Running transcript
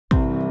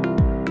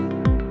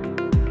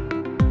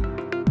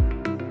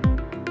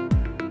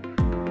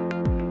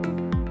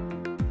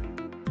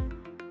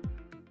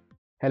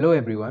Hello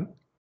everyone,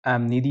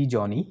 I'm Nidhi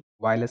Johnny,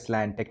 Wireless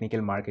LAN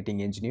Technical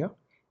Marketing Engineer,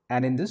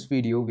 and in this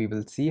video we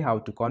will see how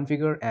to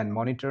configure and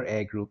monitor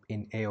AirGroup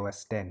in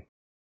AOS 10.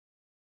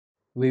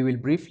 We will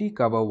briefly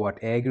cover what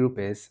AirGroup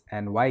is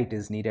and why it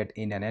is needed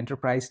in an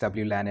enterprise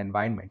WLAN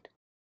environment.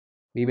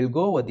 We will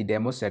go over the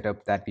demo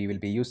setup that we will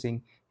be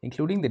using,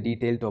 including the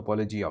detailed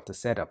topology of the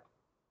setup.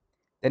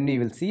 Then we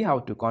will see how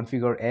to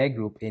configure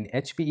AirGroup in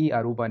HPE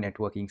Aruba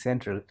Networking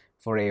Central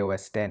for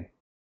AOS 10.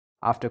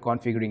 After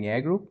configuring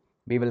AirGroup,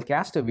 we will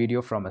cast a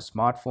video from a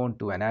smartphone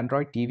to an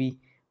Android TV,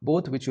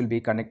 both which will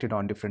be connected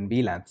on different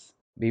VLANs.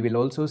 We will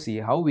also see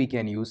how we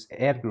can use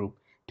AirGroup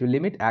to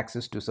limit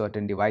access to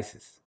certain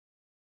devices.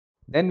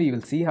 Then we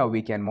will see how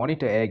we can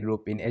monitor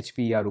AirGroup in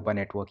HPE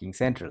Aruba Networking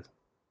Central.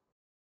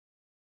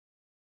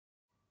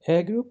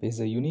 AirGroup is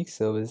a unique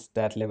service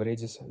that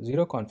leverages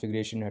zero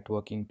configuration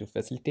networking to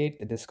facilitate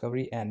the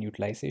discovery and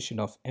utilization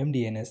of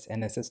MDNS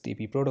and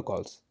SSTP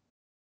protocols.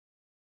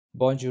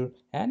 Bonjour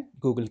and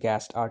Google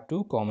Cast are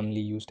two commonly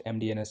used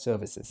MDNS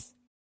services.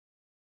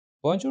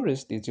 Bonjour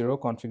is the zero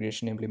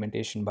configuration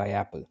implementation by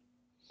Apple.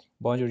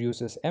 Bonjour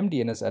uses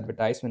MDNS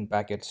advertisement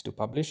packets to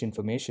publish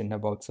information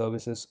about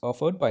services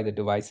offered by the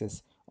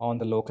devices on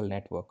the local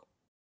network.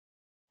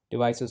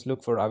 Devices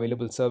look for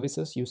available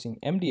services using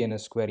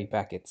MDNS query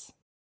packets.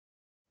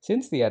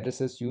 Since the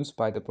addresses used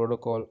by the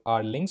protocol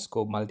are link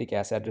scope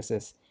multicast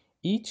addresses,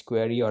 each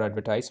query or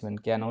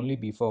advertisement can only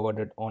be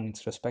forwarded on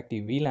its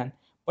respective VLAN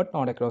but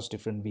not across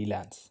different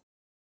VLANs.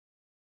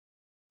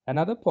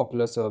 Another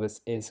popular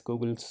service is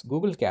Google's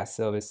Google Cast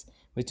service,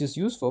 which is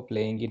used for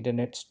playing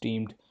internet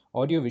streamed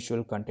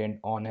audiovisual content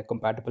on a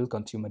compatible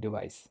consumer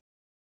device.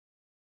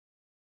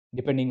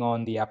 Depending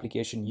on the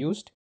application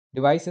used,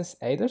 devices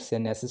either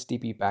send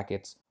SSTP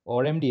packets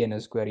or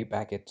MDNS query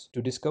packets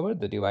to discover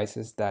the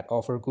devices that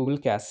offer Google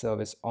Cast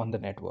service on the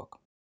network.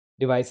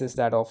 Devices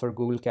that offer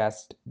Google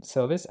Cast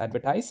service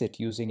advertise it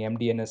using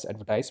MDNS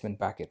advertisement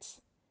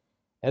packets.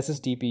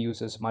 SSTP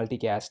uses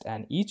multicast,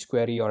 and each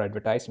query or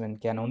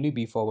advertisement can only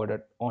be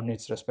forwarded on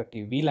its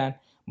respective VLAN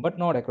but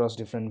not across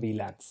different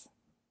VLANs.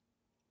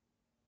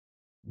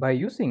 By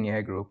using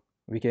AirGroup,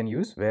 we can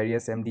use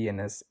various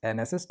MDNS and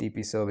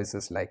SSTP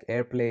services like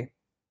AirPlay,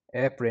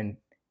 AirPrint,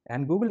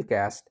 and Google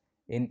Cast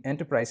in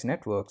enterprise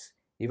networks,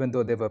 even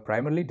though they were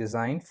primarily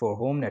designed for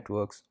home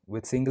networks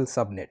with single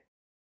subnet.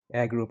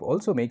 AirGroup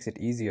also makes it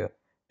easier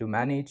to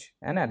manage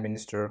and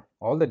administer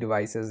all the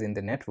devices in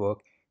the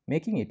network,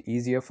 making it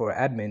easier for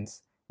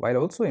admins while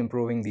also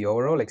improving the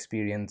overall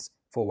experience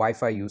for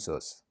Wi-Fi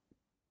users.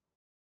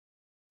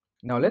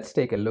 Now let's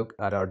take a look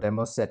at our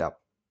demo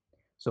setup.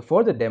 So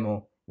for the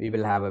demo, we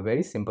will have a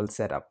very simple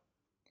setup.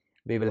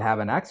 We will have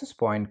an access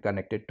point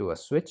connected to a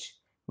switch,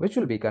 which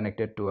will be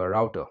connected to a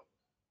router.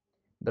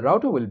 The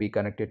router will be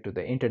connected to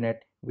the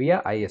internet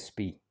via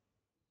ISP.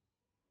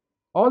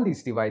 All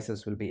these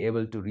devices will be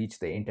able to reach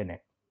the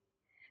internet.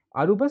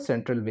 Aruba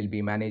Central will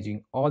be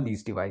managing all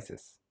these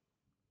devices.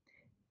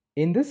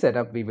 In this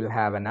setup, we will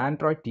have an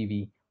Android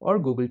TV or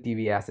Google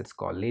TV as it's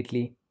called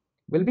lately,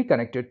 will be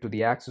connected to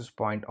the access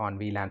point on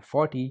VLAN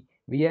 40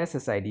 via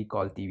SSID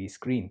called TV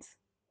screens.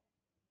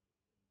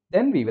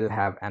 Then we will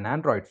have an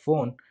Android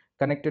phone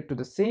connected to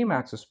the same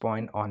access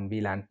point on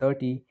VLAN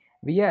 30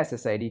 via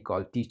SSID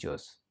called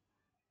teachers.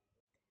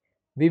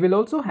 We will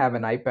also have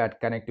an iPad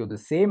connected to the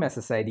same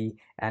SSID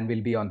and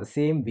will be on the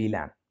same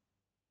VLAN.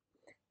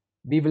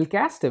 We will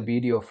cast a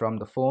video from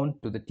the phone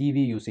to the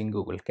TV using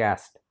Google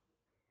Cast.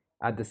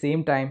 At the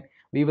same time,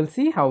 we will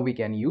see how we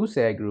can use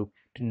AirGroup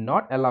to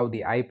not allow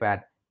the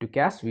iPad to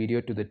cast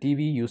video to the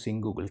TV using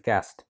Google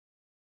Cast.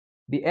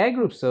 The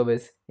AirGroup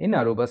service in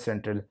Aruba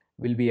Central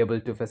will be able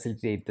to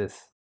facilitate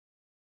this.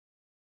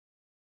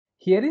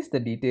 Here is the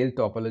detailed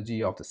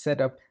topology of the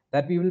setup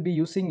that we will be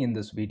using in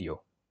this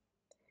video.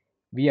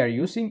 We are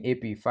using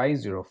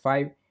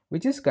AP505,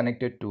 which is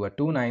connected to a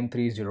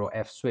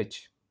 2930F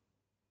switch.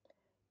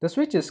 The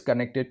switch is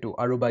connected to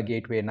Aruba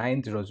Gateway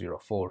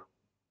 9004.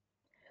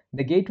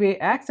 The gateway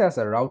acts as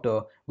a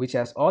router which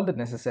has all the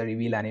necessary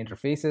VLAN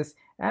interfaces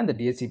and the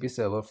DHCP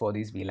server for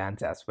these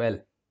VLANs as well.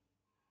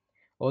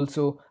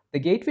 Also, the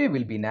gateway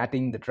will be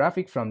NATing the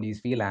traffic from these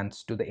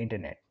VLANs to the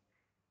internet.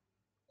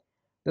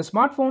 The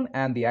smartphone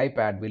and the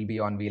iPad will be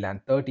on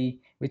VLAN 30,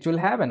 which will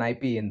have an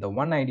IP in the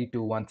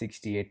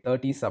 192.168.30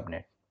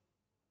 subnet.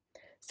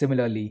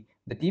 Similarly,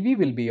 the TV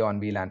will be on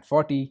VLAN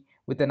 40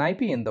 with an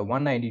IP in the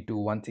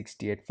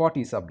 192.168.40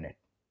 subnet.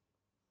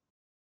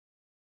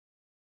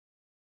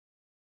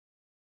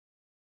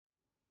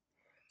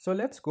 So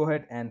let's go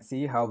ahead and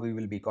see how we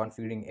will be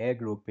configuring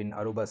AirGroup in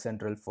Aruba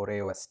Central for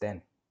AOS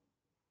 10.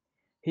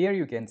 Here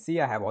you can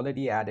see I have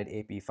already added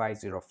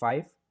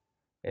AP505.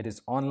 It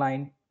is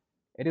online.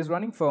 It is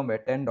running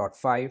firmware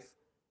 10.5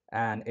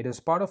 and it is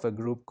part of a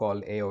group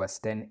called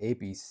AOS 10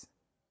 APs.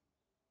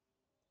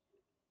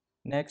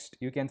 Next,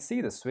 you can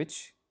see the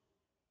switch.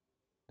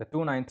 The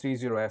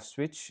 2930F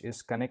switch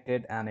is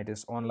connected and it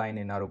is online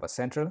in Aruba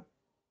Central.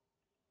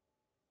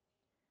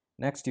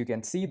 Next, you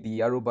can see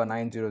the Aruba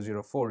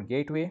 9004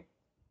 gateway.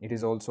 It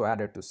is also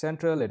added to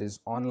Central. It is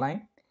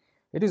online.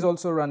 It is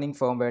also running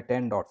firmware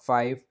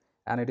 10.5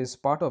 and it is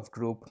part of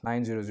group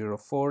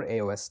 9004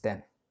 AOS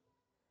 10.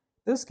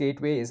 This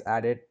gateway is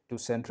added to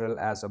Central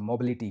as a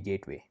mobility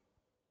gateway.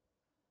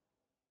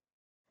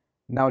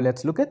 Now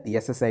let's look at the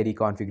SSID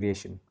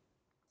configuration.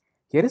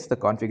 Here is the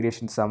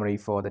configuration summary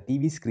for the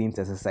TV screen's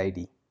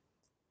SSID.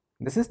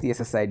 This is the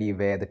SSID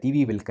where the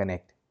TV will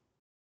connect.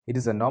 It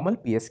is a normal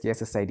PSK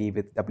SSID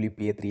with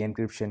WPA3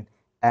 encryption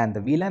and the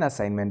VLAN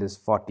assignment is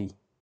 40.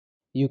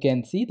 You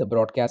can see the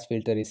broadcast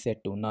filter is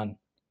set to none.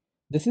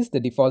 This is the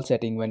default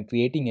setting when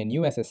creating a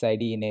new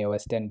SSID in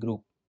AOS 10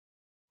 group.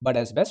 But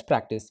as best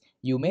practice,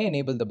 you may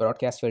enable the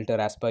broadcast filter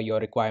as per your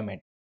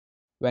requirement.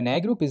 When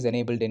AirGroup is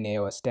enabled in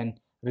AOS 10,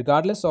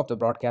 regardless of the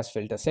broadcast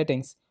filter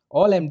settings,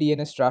 all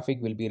MDNS traffic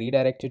will be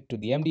redirected to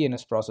the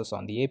MDNS process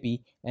on the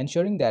AP,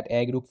 ensuring that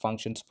AirGroup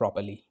functions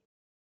properly.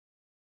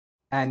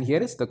 And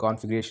here is the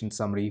configuration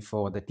summary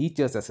for the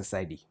teacher's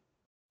SSID.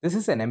 This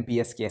is an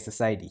MPSK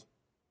SSID.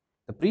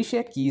 The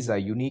pre-shared keys are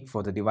unique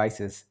for the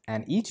devices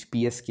and each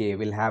PSK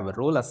will have a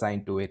role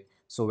assigned to it,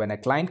 so when a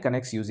client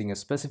connects using a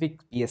specific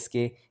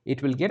PSK,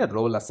 it will get a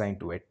role assigned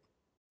to it.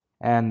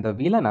 And the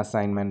VLAN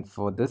assignment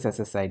for this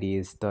SSID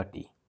is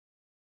 30.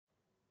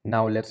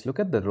 Now let's look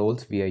at the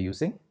roles we are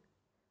using.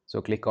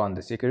 So click on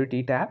the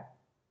Security tab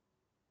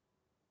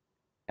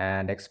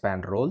and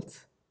expand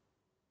Roles.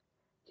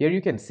 Here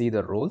you can see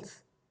the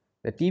roles.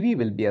 The TV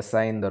will be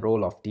assigned the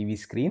role of TV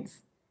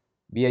screens.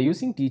 We are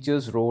using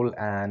teacher's role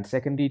and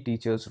secondary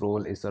teacher's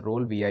role is the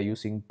role we are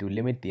using to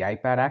limit the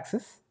iPad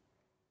access.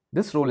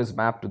 This role is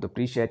mapped to the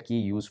pre-shared key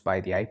used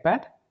by the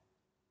iPad.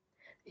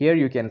 Here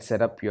you can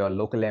set up your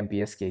local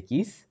MPSK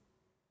keys.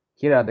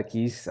 Here are the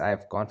keys I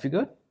have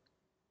configured.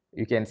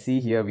 You can see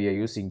here we are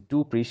using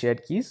two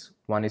pre-shared keys.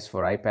 One is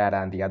for iPad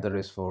and the other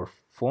is for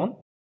phone.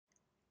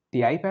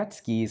 The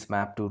iPad's key is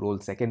mapped to role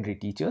secondary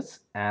teachers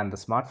and the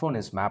smartphone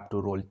is mapped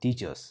to role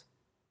teachers.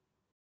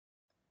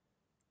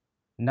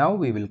 Now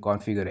we will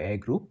configure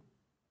AirGroup.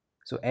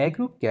 So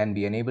AirGroup can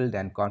be enabled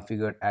and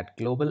configured at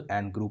global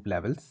and group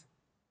levels.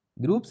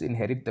 Groups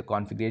inherit the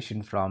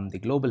configuration from the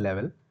global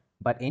level,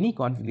 but any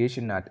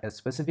configuration at a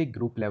specific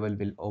group level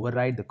will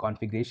override the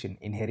configuration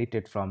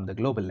inherited from the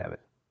global level.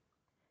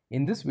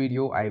 In this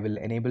video, I will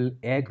enable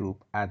AirGroup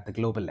at the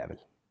global level.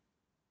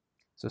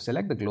 So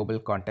select the global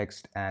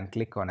context and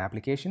click on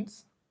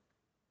Applications.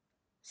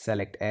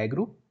 Select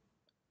AirGroup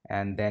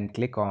and then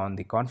click on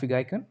the config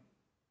icon.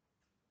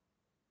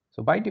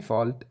 So by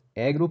default,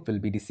 AirGroup will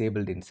be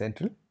disabled in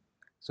Central.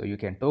 So you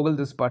can toggle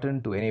this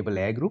button to enable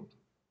AirGroup.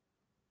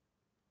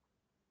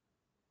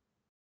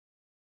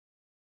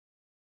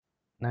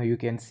 Now you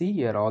can see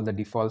here all the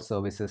default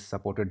services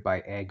supported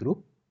by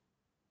AirGroup.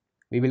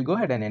 We will go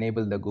ahead and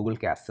enable the Google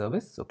Cast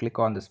service. So click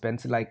on this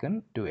pencil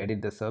icon to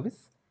edit the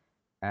service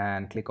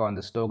and click on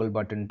this toggle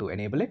button to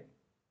enable it.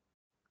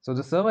 So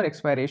the server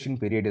expiration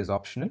period is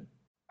optional.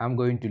 I'm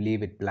going to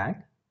leave it blank.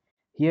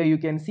 Here you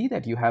can see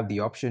that you have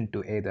the option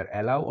to either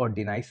allow or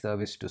deny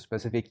service to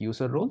specific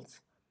user roles.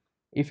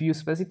 If you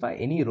specify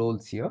any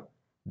roles here,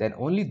 then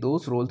only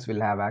those roles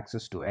will have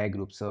access to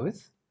AirGroup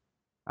service.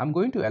 I'm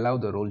going to allow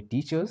the role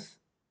teachers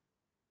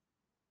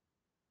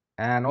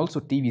and also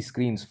TV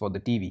screens for the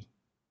TV.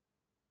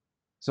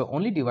 So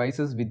only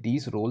devices with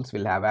these roles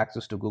will have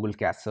access to Google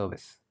Cast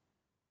service.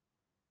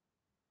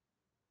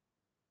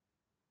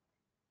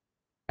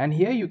 And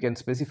here you can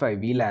specify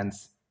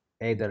VLANs,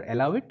 either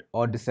allow it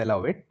or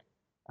disallow it.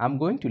 I'm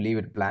going to leave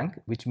it blank,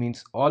 which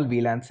means all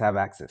VLANs have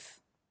access.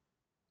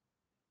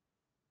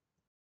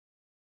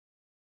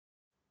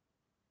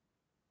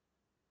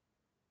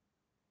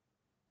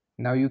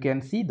 Now you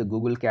can see the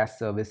Google Cast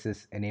service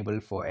is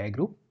enabled for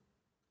AirGroup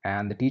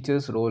and the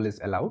teacher's role is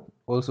allowed.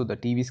 Also the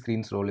TV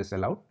screen's role is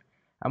allowed.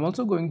 I'm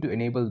also going to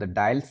enable the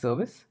dial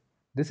service.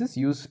 This is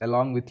used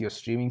along with your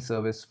streaming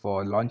service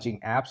for launching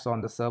apps on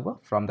the server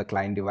from the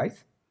client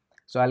device.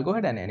 So I'll go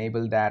ahead and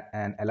enable that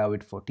and allow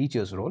it for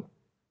teacher's role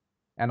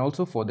and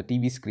also for the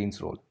TV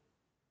screen's role.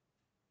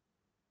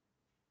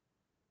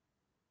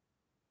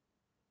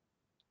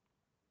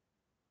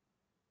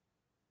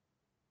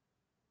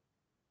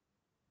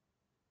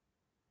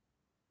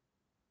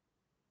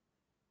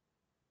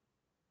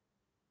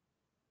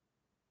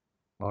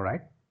 All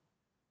right.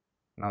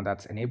 Now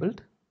that's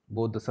enabled.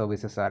 Both the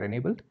services are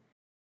enabled.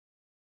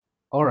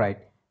 All right.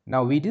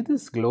 Now we did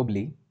this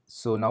globally.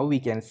 So now we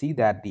can see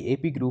that the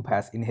AP group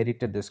has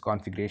inherited this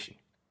configuration.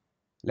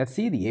 Let's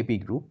see the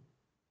AP group.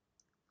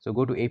 So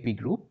go to AP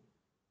group.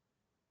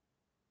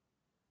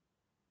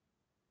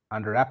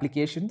 Under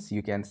applications,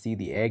 you can see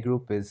the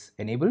AirGroup is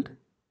enabled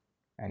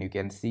and you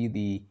can see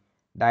the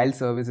dial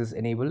service is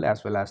enabled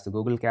as well as the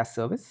Google Cast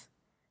service.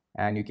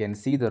 And you can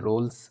see the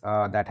roles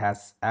that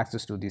has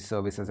access to these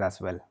services as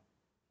well.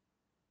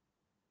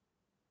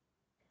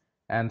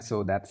 And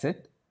so that's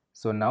it.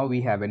 So now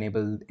we have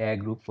enabled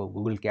AirGroup for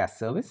Google Cast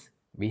service.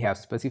 We have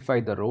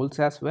specified the roles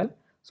as well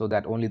so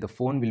that only the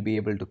phone will be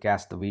able to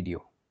cast the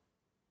video.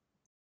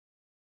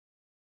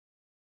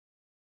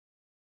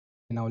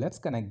 Now let's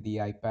connect the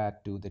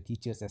iPad to the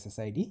teacher's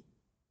SSID.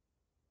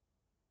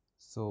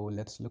 So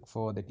let's look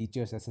for the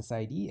teacher's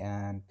SSID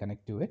and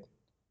connect to it.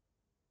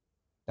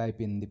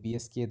 Type in the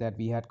PSK that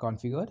we had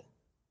configured.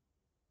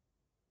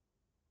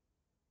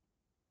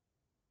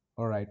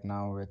 Alright,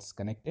 now it's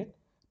connected.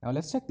 Now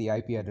let's check the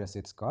IP address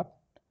it's got.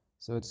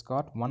 So it's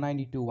got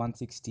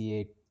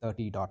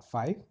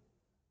 192.168.30.5.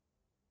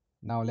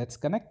 Now let's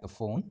connect the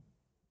phone.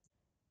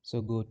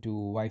 So go to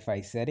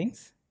Wi-Fi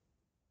settings.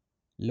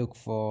 Look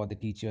for the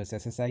teacher's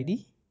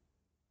SSID.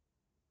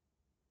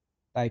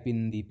 Type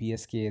in the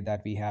PSK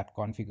that we had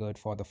configured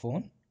for the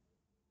phone.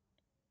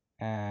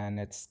 And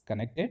it's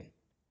connected.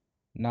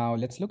 Now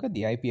let's look at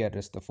the IP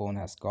address the phone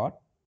has got.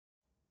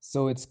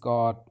 So it's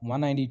got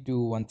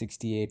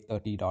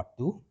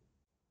 192.168.30.2.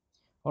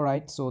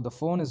 Alright, so the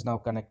phone is now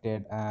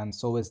connected and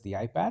so is the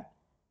iPad.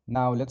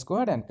 Now let's go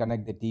ahead and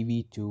connect the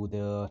TV to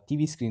the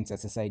TV screen's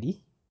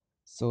SSID.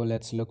 So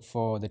let's look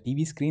for the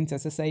TV screen's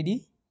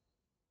SSID.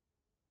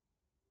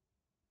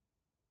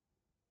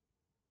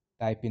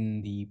 Type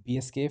in the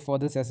PSK for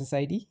this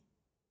SSID.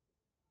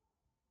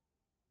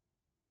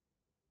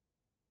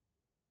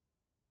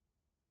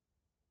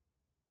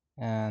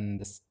 And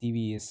this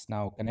TV is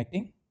now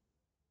connecting.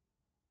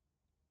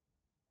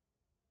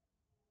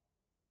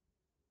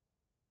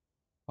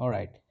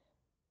 Alright,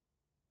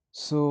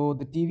 so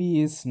the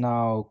TV is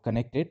now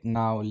connected.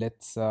 Now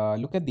let's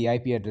look at the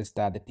IP address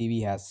that the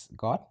TV has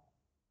got.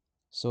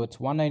 So it's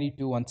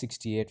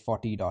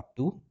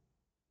 192.168.40.2.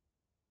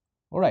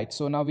 Alright,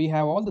 so now we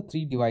have all the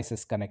three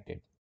devices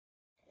connected.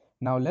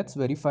 Now let's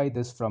verify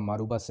this from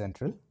Aruba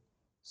Central.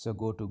 So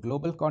go to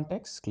Global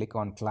Context, click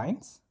on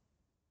Clients,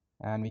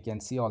 and we can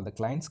see all the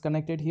clients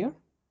connected here.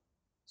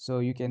 So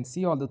you can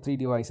see all the three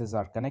devices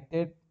are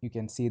connected. You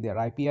can see their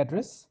IP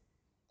address,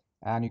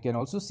 and you can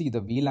also see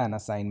the VLAN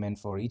assignment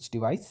for each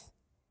device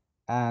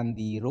and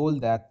the role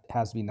that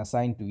has been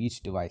assigned to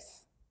each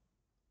device.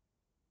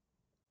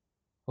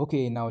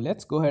 Okay, now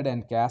let's go ahead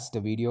and cast a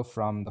video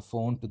from the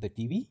phone to the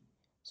TV.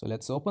 So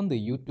let's open the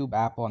YouTube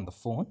app on the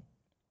phone.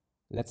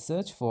 Let's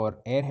search for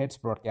Airheads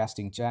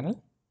Broadcasting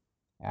Channel,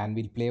 and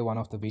we'll play one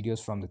of the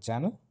videos from the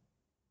channel.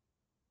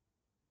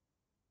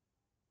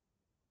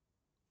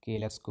 Okay,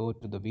 let's go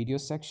to the video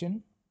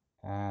section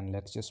and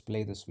let's just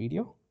play this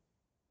video.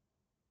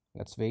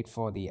 Let's wait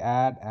for the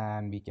ad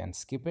and we can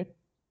skip it.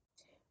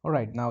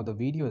 Alright, now the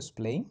video is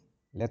playing.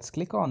 Let's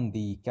click on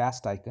the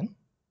cast icon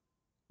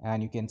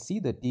and you can see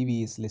the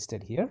TV is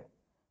listed here.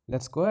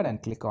 Let's go ahead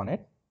and click on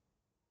it.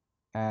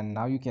 And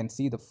now you can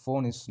see the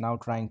phone is now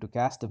trying to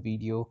cast the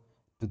video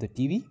to the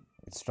TV.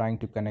 It's trying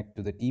to connect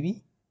to the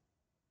TV.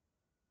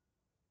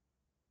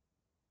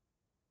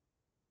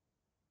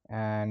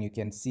 And you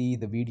can see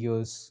the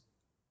videos,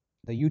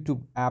 the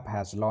YouTube app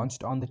has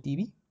launched on the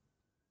TV.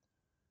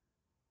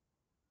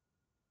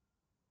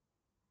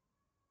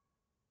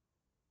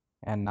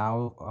 And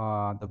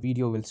now the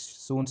video will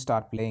soon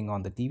start playing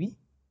on the TV.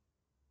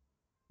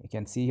 You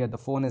can see here the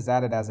phone is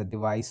added as a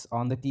device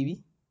on the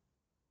TV.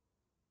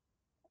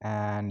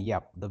 And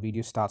yep, the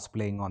video starts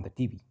playing on the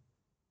TV.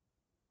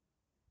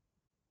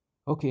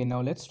 Okay,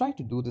 now let's try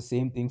to do the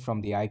same thing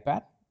from the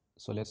iPad.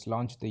 So let's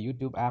launch the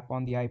YouTube app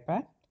on the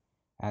iPad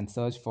and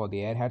search for the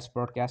Airheads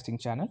Broadcasting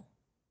Channel.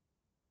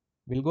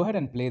 We'll go ahead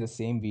and play the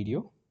same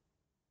video.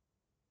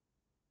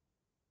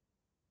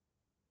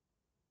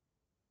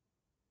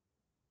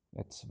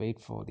 Let's wait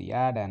for the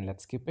ad and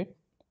let's skip it.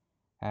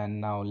 And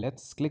now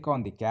let's click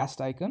on the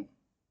cast icon.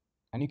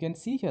 And you can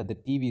see here the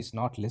TV is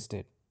not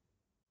listed.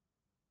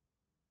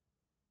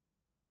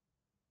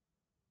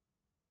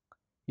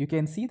 You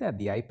can see that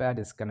the iPad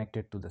is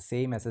connected to the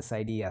same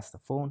SSID as the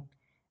phone,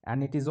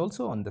 and it is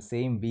also on the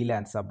same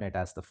VLAN subnet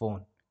as the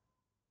phone.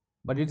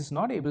 But it is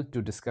not able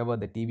to discover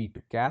the TV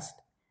to cast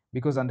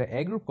because under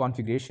AirGroup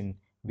configuration,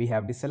 we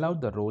have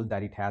disallowed the role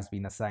that it has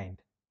been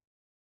assigned.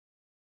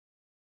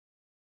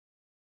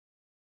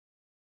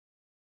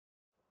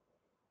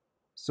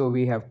 So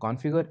we have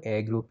configured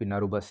AirGroup in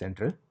Aruba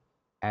Central,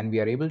 and we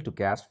are able to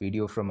cast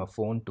video from a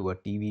phone to a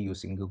TV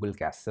using Google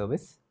Cast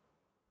service.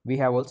 We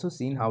have also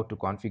seen how to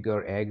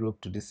configure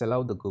AirGroup to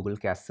disallow the Google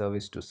Cast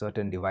service to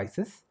certain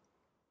devices.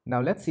 Now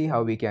let's see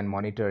how we can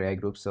monitor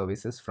AirGroup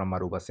services from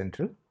Aruba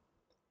Central.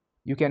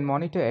 You can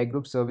monitor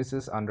AirGroup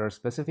services under a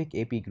specific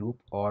AP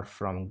group or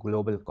from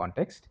global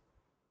context.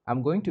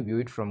 I'm going to view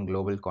it from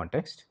global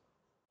context.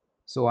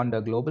 So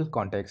under global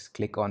context,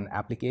 click on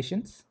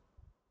Applications.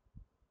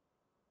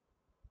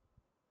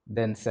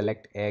 Then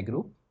select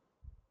AirGroup.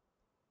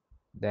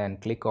 Then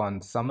click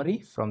on Summary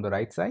from the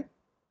right side.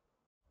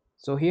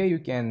 So here you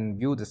can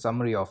view the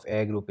summary of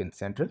AirGroup in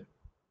Central.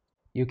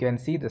 You can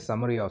see the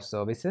summary of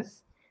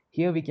services.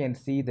 Here we can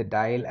see the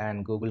dial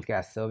and Google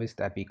Cast service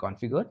that we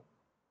configured.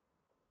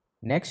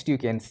 Next you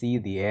can see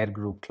the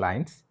AirGroup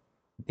clients.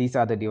 These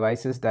are the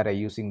devices that are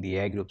using the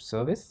AirGroup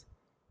service.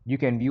 You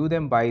can view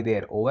them by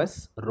their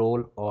OS,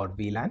 role or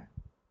VLAN.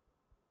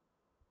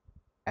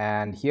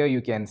 And here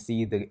you can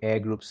see the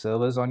AirGroup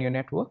servers on your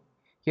network.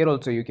 Here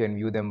also you can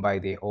view them by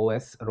the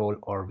OS, role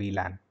or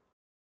VLAN.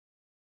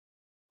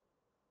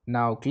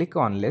 Now click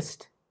on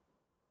List.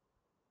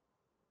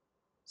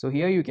 So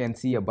here you can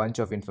see a bunch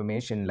of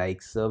information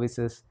like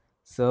services,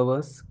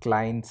 servers,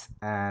 clients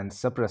and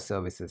suppress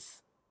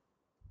services.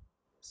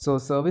 So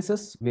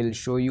services will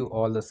show you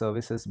all the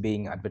services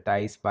being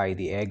advertised by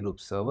the AirGroup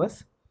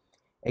servers.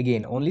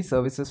 Again, only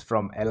services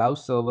from Allow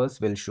servers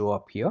will show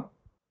up here.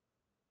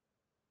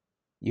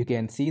 You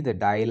can see the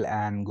dial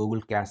and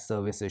Google Cast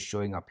services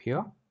showing up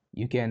here.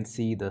 You can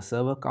see the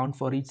server count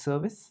for each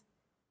service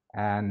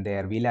and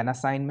their VLAN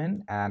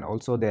assignment and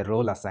also their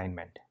role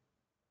assignment.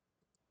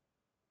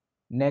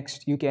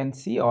 Next, you can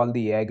see all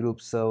the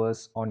AirGroup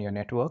servers on your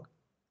network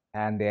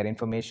and their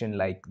information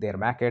like their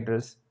MAC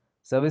address,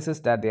 services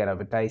that they are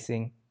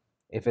advertising,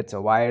 if it's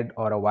a wired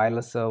or a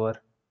wireless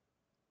server.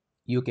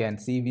 You can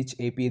see which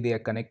AP they are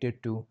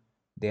connected to,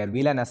 their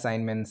VLAN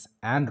assignments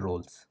and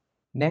roles.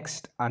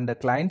 Next, under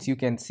clients, you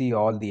can see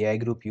all the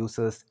AirGroup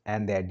users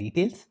and their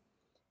details.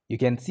 You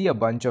can see a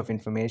bunch of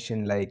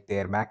information like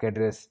their MAC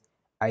address,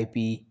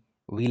 IP,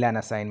 VLAN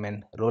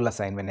assignment, role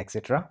assignment,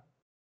 etc.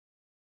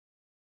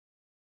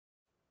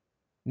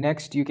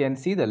 Next, you can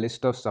see the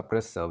list of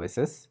suppressed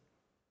services.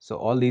 So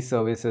all these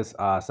services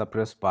are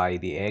suppressed by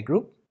the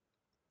AirGroup.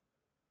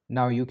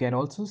 Now you can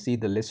also see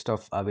the list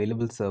of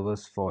available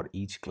servers for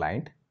each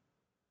client.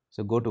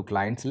 So go to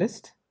clients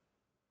list,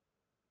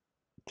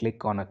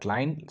 click on a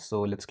client.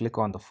 So let's click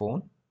on the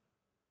phone.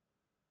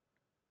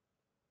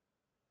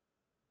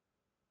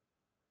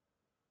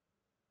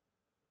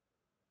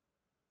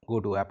 Go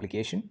to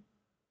application,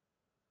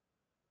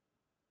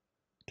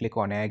 click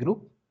on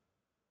AirGroup.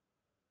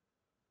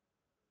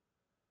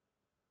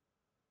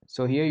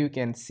 So here you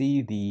can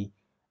see the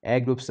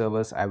AirGroup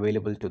servers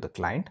available to the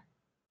client.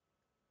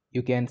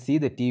 You can see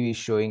the TV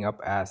showing up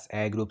as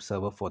AirGroup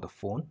server for the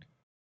phone.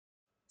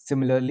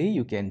 Similarly,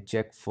 you can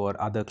check for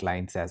other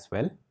clients as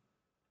well.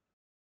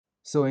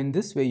 So in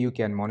this way, you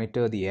can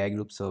monitor the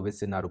AirGroup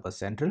service in Aruba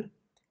Central.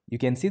 You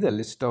can see the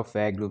list of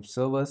AirGroup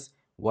servers,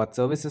 what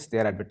services they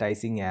are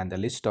advertising, and the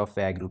list of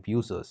AirGroup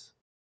users.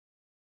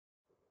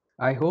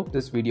 I hope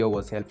this video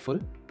was helpful.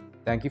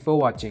 Thank you for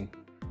watching.